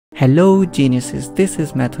Hello geniuses, this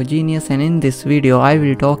is Mathogenius and in this video I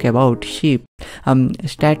will talk about sheep,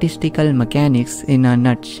 statistical mechanics in a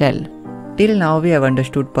nutshell. Till now we have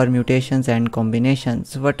understood permutations and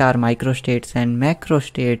combinations, what are microstates and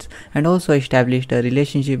macrostates, and also established a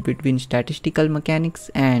relationship between statistical mechanics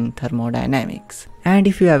and thermodynamics. And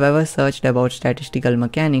if you have ever searched about statistical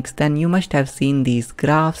mechanics, then you must have seen these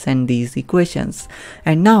graphs and these equations.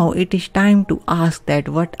 And now it is time to ask that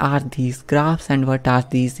what are these graphs and what are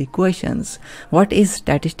these equations? What is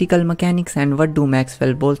statistical mechanics and what do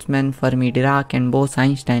Maxwell Boltzman Fermi Dirac and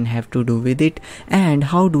Bose-Einstein have to do with it? And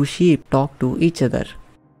how do sheep talk to each other?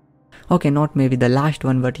 Okay, not maybe the last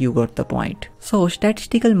one, but you got the point. So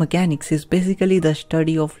statistical mechanics is basically the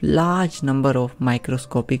study of large number of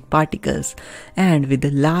microscopic particles, and with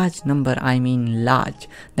the large number I mean large.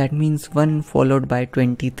 That means 1 followed by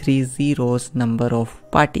 23 zeros number of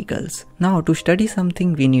particles. Now to study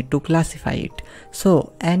something we need to classify it.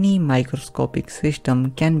 So any microscopic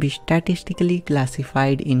system can be statistically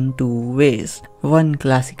classified in two ways. One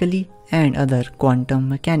classically and other quantum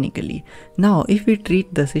mechanically. Now if we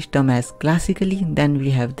treat the system as classically, then we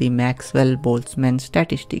have the Maxwell Boltzman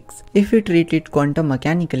statistics. If we treat it quantum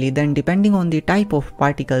mechanically, then depending on the type of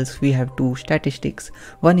particles we have two statistics.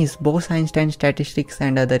 One is Bose-Einstein statistics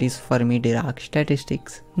and other is Fermi Dirac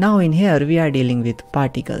statistics. Now in here we are dealing with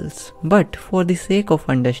particles, but for the sake of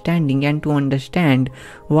understanding and to understand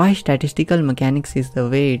why statistical mechanics is the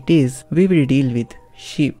way it is, we will deal with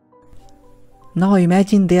sheep. Now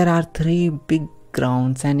imagine there are 3 big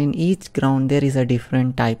grounds and in each ground there is a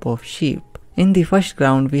different type of sheep. In the first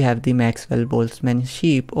ground we have the Maxwell Boltzman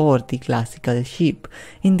sheep or the classical sheep.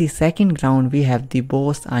 In the second ground we have the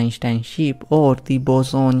Bose-Einstein sheep or the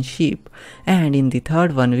boson sheep. And in the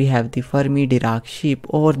third one we have the Fermi Dirac sheep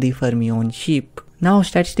or the fermion sheep. Now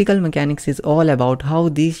statistical mechanics is all about how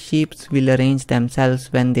these sheeps will arrange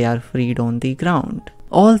themselves when they are freed on the ground.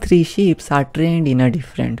 All 3 sheeps are trained in a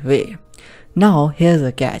different way. Now here's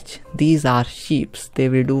a catch, these are sheeps, they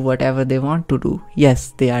will do whatever they want to do.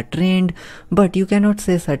 Yes, they are trained, but you cannot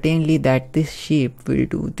say certainly that this sheep will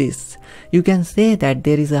do this. You can say that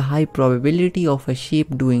there is a high probability of a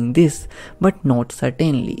sheep doing this, but not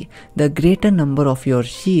certainly. The greater number of your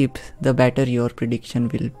sheep, the better your prediction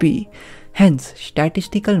will be. Hence,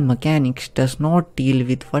 statistical mechanics does not deal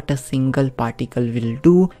with what a single particle will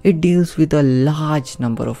do, it deals with a large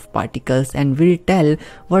number of particles and will tell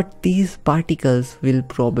what these particles will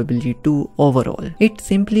probably do overall. It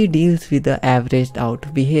simply deals with the averaged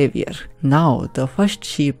out behavior. Now, the first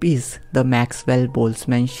sheep is the Maxwell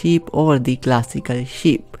Boltzman sheep or the classical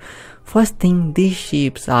sheep. First thing, these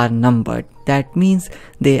sheeps are numbered. That means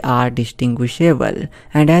they are distinguishable.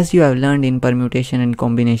 And as you have learned in permutation and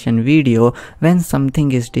combination video, when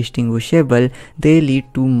something is distinguishable, they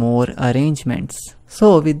lead to more arrangements.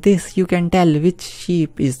 So with this you can tell which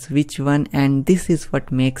sheep is which one, and this is what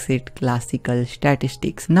makes it classical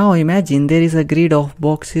statistics. Now imagine there is a grid of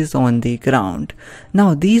boxes on the ground.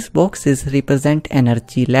 Now these boxes represent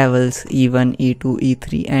energy levels E1, E2,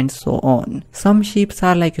 E3 and so on. Some sheeps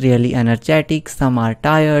are like really energetic, some are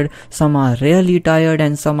tired, some are really tired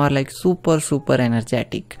and some are like super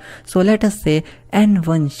energetic. So let us say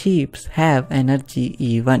N1 sheeps have energy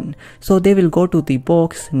E1. So they will go to the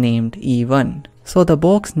box named E1. So the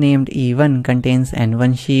box named E1 contains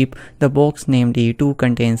N1 sheep, the box named E2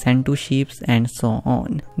 contains N2 sheeps and so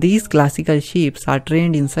on. These classical sheeps are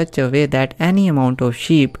trained in such a way that any amount of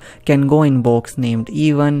sheep can go in box named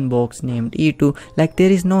E1, box named E2, like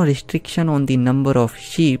there is no restriction on the number of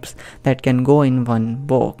sheeps that can go in one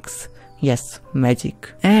box. Yes,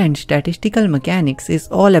 magic. And statistical mechanics is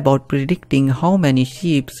all about predicting how many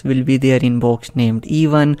sheeps will be there in box named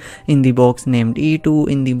E1, in the box named E2,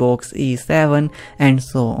 in the box E7 and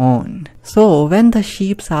so on. So when the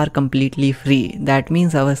sheeps are completely free, that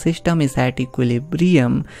means our system is at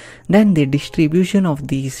equilibrium, then the distribution of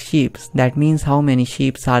these sheeps, that means how many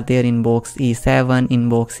sheeps are there in box E7, in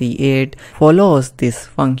box E8, follows this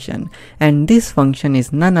function. And this function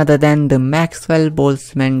is none other than the Maxwell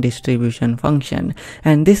Boltzman distribution function,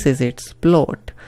 and this is its plot.